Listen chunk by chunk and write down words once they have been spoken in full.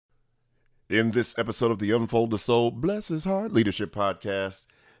In this episode of the Unfold the Soul, Bless His Heart Leadership Podcast,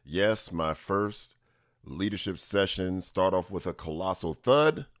 yes, my first leadership session start off with a colossal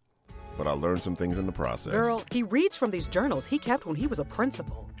thud, but I learned some things in the process. Girl, he reads from these journals he kept when he was a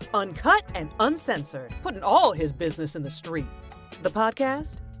principal. Uncut and uncensored, putting all his business in the street. The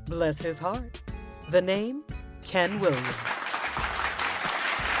podcast, Bless His Heart. The name, Ken Williams.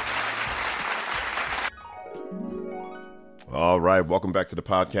 All right, welcome back to the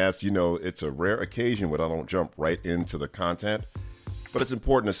podcast. You know, it's a rare occasion when I don't jump right into the content, but it's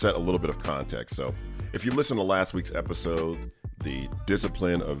important to set a little bit of context. So if you listen to last week's episode, The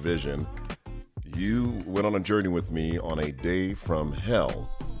Discipline of Vision, you went on a journey with me on a day from hell,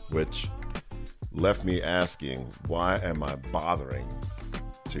 which left me asking, why am I bothering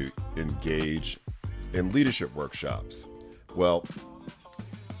to engage in leadership workshops? Well,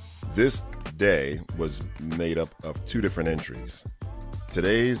 this day was made up of two different entries.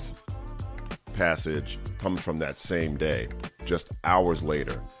 Today's passage comes from that same day, just hours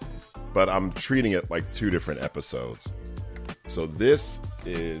later, but I'm treating it like two different episodes. So this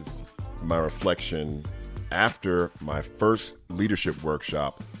is my reflection after my first leadership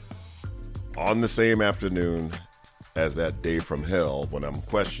workshop on the same afternoon as that day from hell when I'm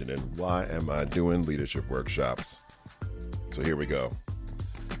questioning, why am I doing leadership workshops? So here we go.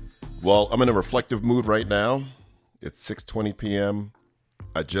 Well, I'm in a reflective mood right now. It's 6:20 p.m.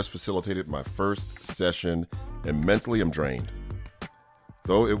 I just facilitated my first session and mentally I'm drained.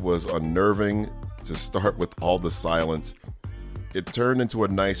 Though it was unnerving to start with all the silence, it turned into a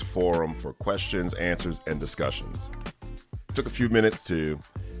nice forum for questions, answers, and discussions. It took a few minutes to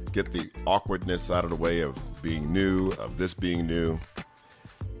get the awkwardness out of the way of being new, of this being new.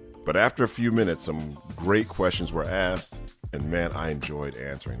 But after a few minutes, some great questions were asked, and man, I enjoyed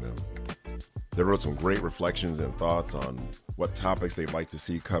answering them. They wrote some great reflections and thoughts on what topics they'd like to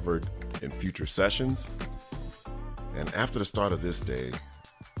see covered in future sessions. And after the start of this day,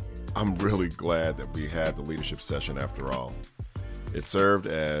 I'm really glad that we had the leadership session after all. It served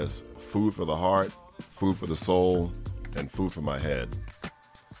as food for the heart, food for the soul, and food for my head.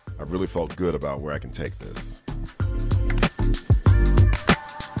 I really felt good about where I can take this.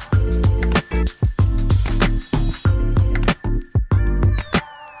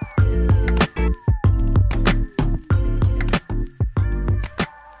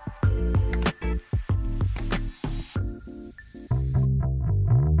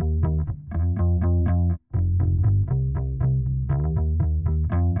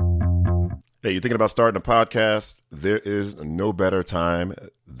 Hey, you're thinking about starting a podcast? There is no better time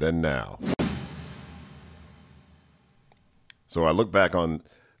than now. So I look back on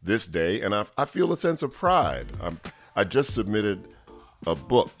this day and I feel a sense of pride. I just submitted a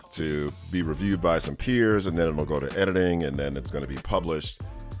book to be reviewed by some peers, and then it'll go to editing, and then it's going to be published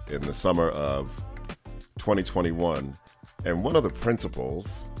in the summer of 2021. And one of the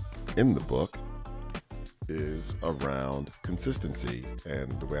principles in the book is around consistency, and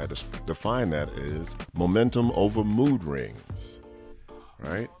the way I just define that is momentum over mood rings,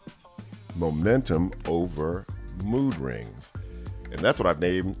 right? Momentum over mood rings. And that's what I've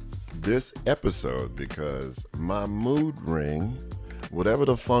named this episode, because my mood ring, whatever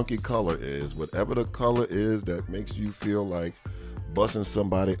the funky color is, whatever the color is that makes you feel like busting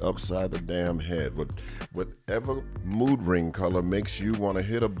somebody upside the damn head, whatever mood ring color makes you want to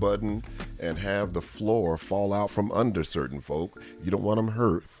hit a button and have the floor fall out from under certain folk. You don't want them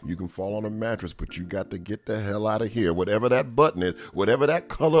hurt. You can fall on a mattress, but you got to get the hell out of here. Whatever that button is, whatever that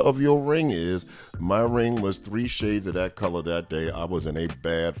color of your ring is, my ring was 3 shades of that color that day. I was in a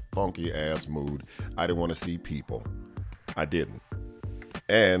bad, funky ass mood. I didn't want to see people. I didn't.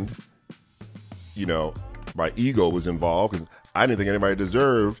 And, you know, my ego was involved because I didn't think anybody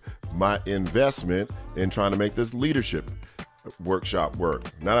deserved my investment in trying to make this leadership workshop work.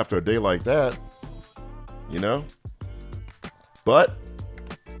 Not after a day like that, you know? But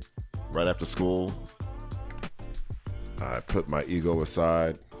right after school, I put my ego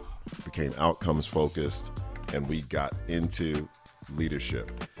aside, became outcomes focused, and we got into leadership.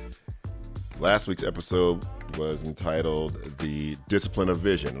 Last week's episode was entitled The Discipline of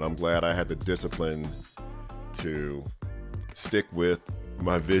Vision, and I'm glad I had the discipline to stick with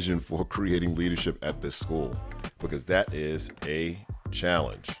my vision for creating leadership at this school, because that is a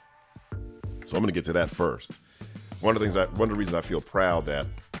challenge. So I'm going to get to that first. One of the reasons I feel proud that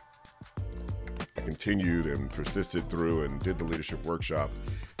I continued and persisted through and did the leadership workshop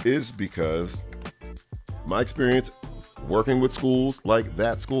is because my experience working with schools like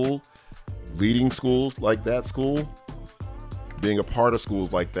that school, leading schools like that school, being a part of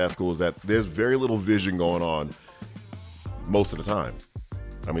schools like that school, is that there's very little vision going on most of the time.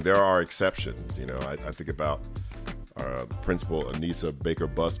 I mean, there are exceptions. I think about Principal Anissa Baker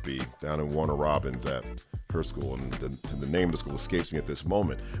Busby down in Warner Robins at her school, and the name of the school escapes me at this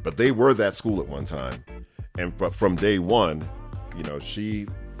moment. But they were that school at one time, and from day one, she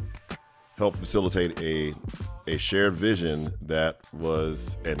helped facilitate a shared vision that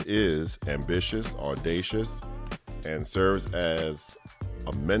was and is ambitious, audacious, and serves as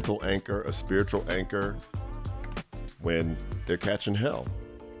a mental anchor, a spiritual anchor when they're catching hell.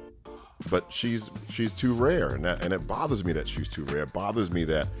 But she's too rare, and it bothers me that she's too rare. It bothers me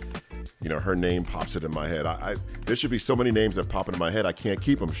that her name pops it in my head. There should be so many names that pop into my head I can't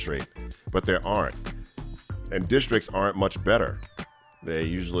keep them straight, but there aren't. And districts aren't much better. They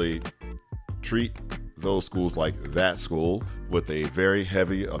usually treat those schools like that school with a very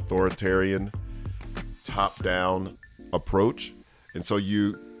heavy authoritarian top-down approach, and so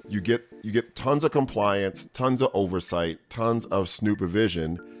you get tons of compliance, tons of oversight, tons of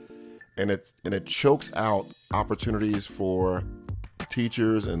supervision, and it chokes out opportunities for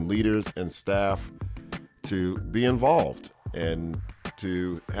teachers and leaders and staff to be involved and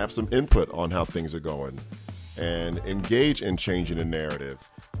to have some input on how things are going and engage in changing the narrative.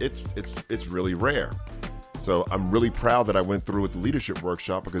 It's really rare. So I'm really proud that I went through with the leadership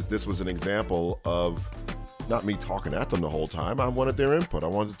workshop, because this was an example of not me talking at them the whole time. I wanted their input. I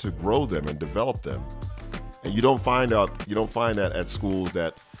wanted to grow them and develop them. And you don't find that at schools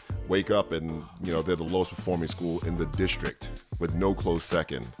that wake up and they're the lowest performing school in the district with no close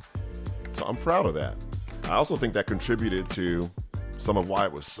second. So I'm proud of that. I also think that contributed to some of why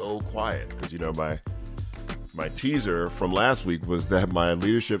it was so quiet, because my teaser from last week was that my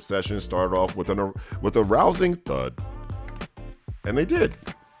leadership session started off with a rousing thud, and they did.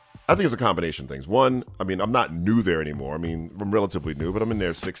 I think it's a combination of things. One, I'm not new there anymore. I'm relatively new, but I'm in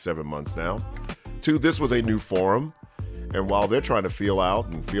there 6-7 months now. Two, this was a new forum, and while they're trying to feel it out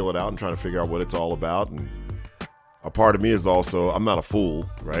and trying to figure out what it's all about, and a part of me is also, I'm not a fool,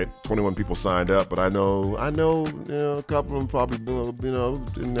 right? 21 people signed up, but I know, a couple of them probably,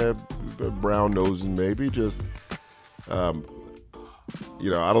 in their brown nose and maybe just, I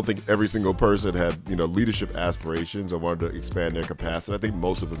don't think every single person had, leadership aspirations or wanted to expand their capacity. I think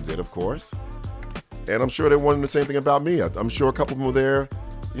most of them did, of course. And I'm sure they wanted the same thing about me. I'm sure a couple of them were there,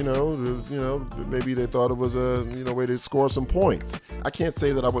 maybe they thought it was a, way to score some points. I can't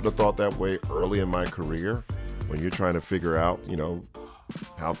say that I wouldn't have thought that way early in my career, when you're trying to figure out,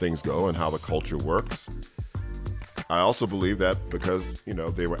 how things go and how the culture works. I also believe that because,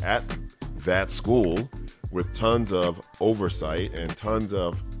 they were at that school with tons of oversight and tons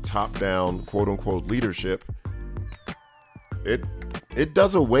of top-down, quote-unquote, leadership, it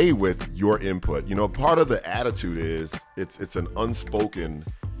does away with your input. Part of the attitude is it's an unspoken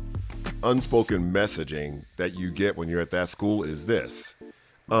messaging that you get when you're at that school is this.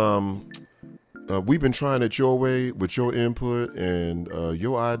 We've been trying it your way with your input and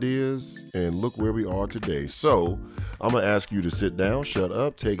your ideas, and look where we are today. So I'm going to ask you to sit down, shut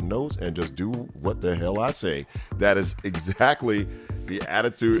up, take notes, and just do what the hell I say. That is exactly the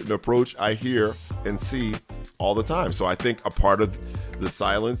attitude and approach I hear and see all the time. So I think a part of the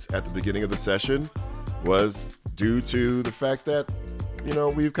silence at the beginning of the session was due to the fact that,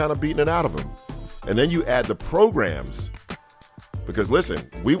 we've kind of beaten it out of them. And then you add the programs. Because listen,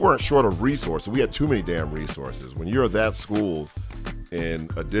 we weren't short of resources. We had too many damn resources. When you're that school in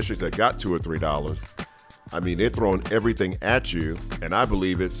a district that got $2 or $3, they're throwing everything at you. And I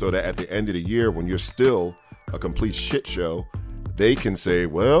believe it's so that at the end of the year, when you're still a complete shit show, they can say,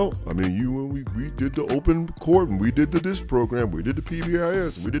 well, we did the open court, and we did the DIS program, we did the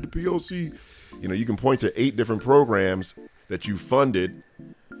PBIS, we did the POC. You can point to 8 different programs that you funded,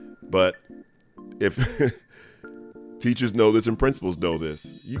 but if teachers know this and principals know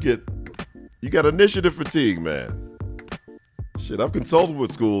this, you got initiative fatigue, man. Shit, I've consulted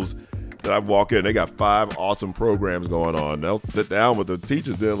with schools that I walk in, they got 5 awesome programs going on. They'll sit down with the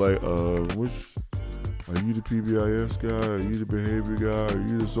teachers, they're like, are you the PBIS guy? Are you the behavior guy? Are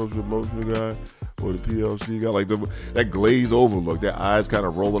you the social emotional guy? Or the PLC guy? Like that glazed over look, their eyes kind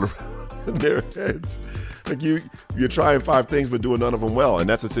of rolling around in their heads. Like you're trying 5 things but doing none of them well. And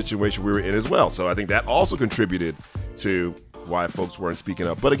that's a situation we were in as well. So I think that also contributed to why folks weren't speaking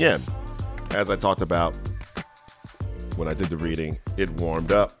up. But again, as I talked about when I did the reading, it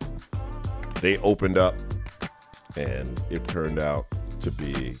warmed up. They opened up, and it turned out to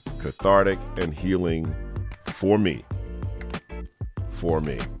be cathartic and healing for me.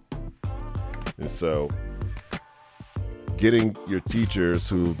 And so getting your teachers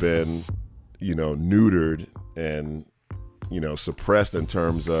who've been, neutered and, suppressed in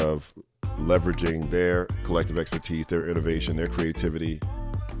terms of leveraging their collective expertise, their innovation, their creativity,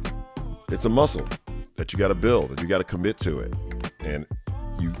 It's a muscle that you got to build, and you got to commit to it. And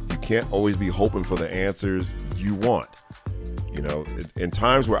you can't always be hoping for the answers you want. You know, in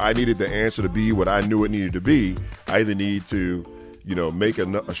times where I needed the answer to be what I knew it needed to be, I either need to, you know, make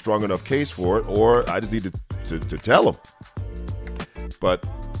a strong enough case for it, or I just need to tell them. But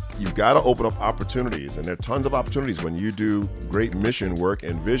you've got to open up opportunities, and there are tons of opportunities when you do great mission work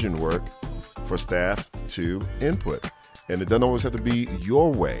and vision work for staff to input. And it doesn't always have to be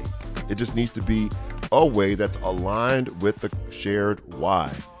your way. It just needs to be a way that's aligned with the shared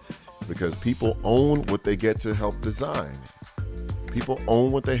why, because people own what they get to help design. People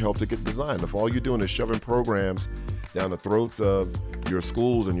own what they help to get designed. If all you're doing is shoving programs down the throats of your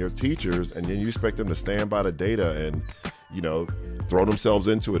schools and your teachers, and then you expect them to stand by the data and, you know, throw themselves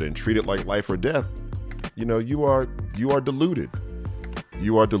into it and treat it like life or death, you know, you are deluded.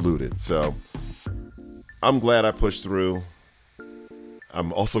 You are deluded. So I'm glad I pushed through.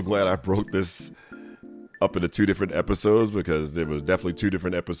 I'm also glad I broke this up into 2 different episodes, because there was definitely 2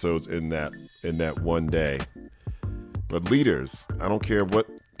 different episodes in that one day. But leaders, I don't care what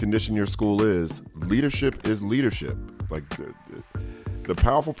condition your school is, leadership is leadership. Like the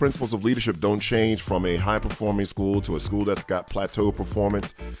powerful principles of leadership don't change from a high-performing school to a school that's got plateau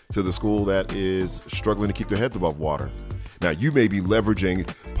performance to the school that is struggling to keep their heads above water. Now, you may be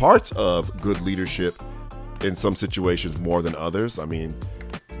leveraging parts of good leadership in some situations more than others. I mean,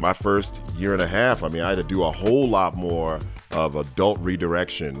 my first year and a half, I had to do a whole lot more of adult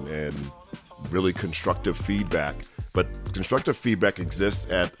redirection and really constructive feedback. But constructive feedback exists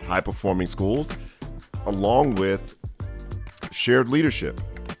at high-performing schools, along with shared leadership,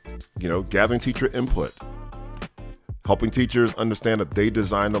 you know, gathering teacher input, helping teachers understand that they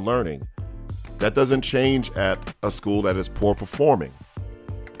design the learning. That doesn't change at a school that is poor performing.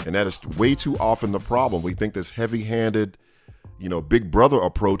 And that is way too often the problem. We think this heavy-handed, you know, big brother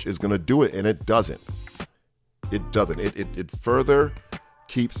approach is going to do it, and it doesn't. It doesn't. It further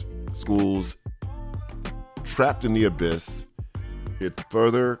keeps schools trapped in the abyss. It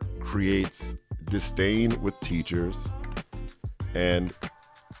further creates disdain with teachers. And,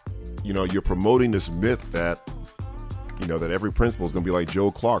 you know, you're promoting this myth that, you know, that every principal is going to be like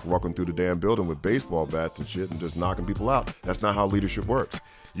Joe Clark walking through the damn building with baseball bats and shit and just knocking people out. That's not how leadership works.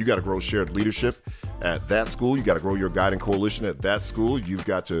 You got to grow shared leadership at that school. You got to grow your guiding coalition at that school. You've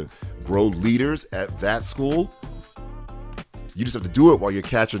got to grow leaders at that school. You just have to do it while you're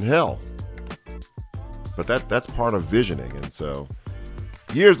catching hell. But that's part of visioning. And so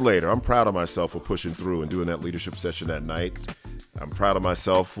years later, I'm proud of myself for pushing through and doing that leadership session that night. I'm proud of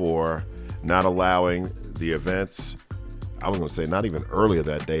myself for not allowing the events, I was going to say not even earlier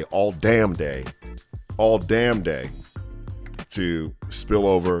that day, all damn day, to spill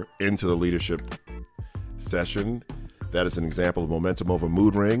over into the leadership session. That is an example of momentum over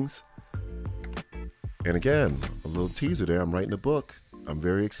mood rings. And again, a little teaser there. I'm writing a book. I'm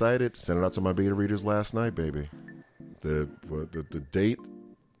very excited. Sent it out to my beta readers last night, baby. The date,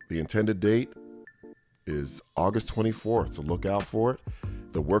 the intended date is August 24th, so look out for it.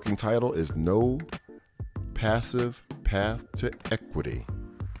 The working title is No Passive Path to Equity: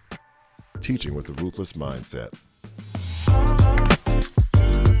 Teaching with the Ruthless Mindset.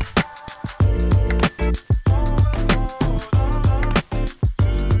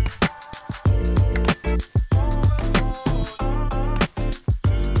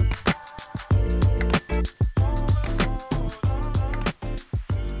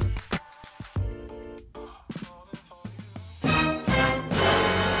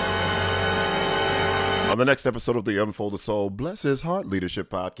 On the next episode of the Unfolded Soul, Bless His Heart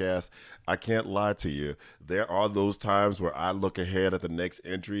Leadership Podcast, I can't lie to you. There are those times where I look ahead at the next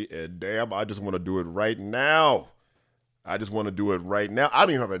entry and damn, I just want to do it right now. I don't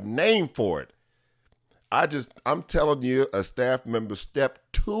even have a name for it. I'm telling you, a staff member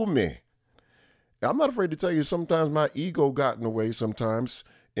stepped to me. I'm not afraid to tell you, sometimes my ego got in the way sometimes.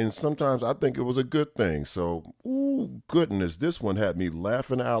 And sometimes I think it was a good thing. So, ooh, goodness, this one had me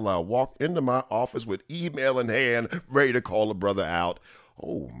laughing out loud. Walked into my office with email in hand, ready to call a brother out.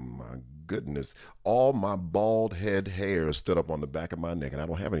 Oh, my goodness. All my bald head hairs stood up on the back of my neck. And I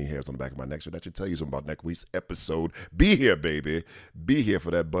don't have any hairs on the back of my neck, so that should tell you something about next week's episode. Be here, baby. Be here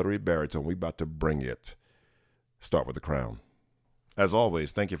for that buttery baritone. We about to bring it. Start with the crown. As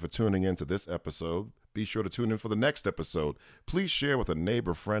always, thank you for tuning in to this episode. Be sure to tune in for the next episode. Please share with a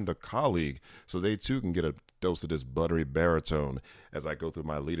neighbor, friend, or colleague so they too can get a dose of this buttery baritone as I go through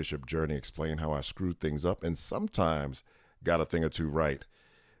my leadership journey, explain how I screwed things up and sometimes got a thing or two right.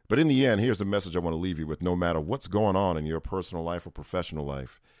 But in the end, here's the message I want to leave you with. No matter what's going on in your personal life or professional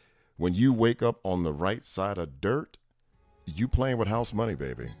life, when you wake up on the right side of dirt, you playing with house money,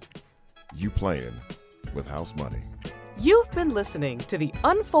 baby. you playing with house money. You've been listening to the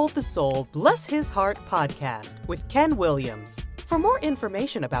Unfold the Soul, Bless His Heart podcast with Ken Williams. For more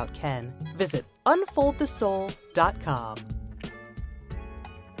information about Ken, visit unfoldthesoul.com.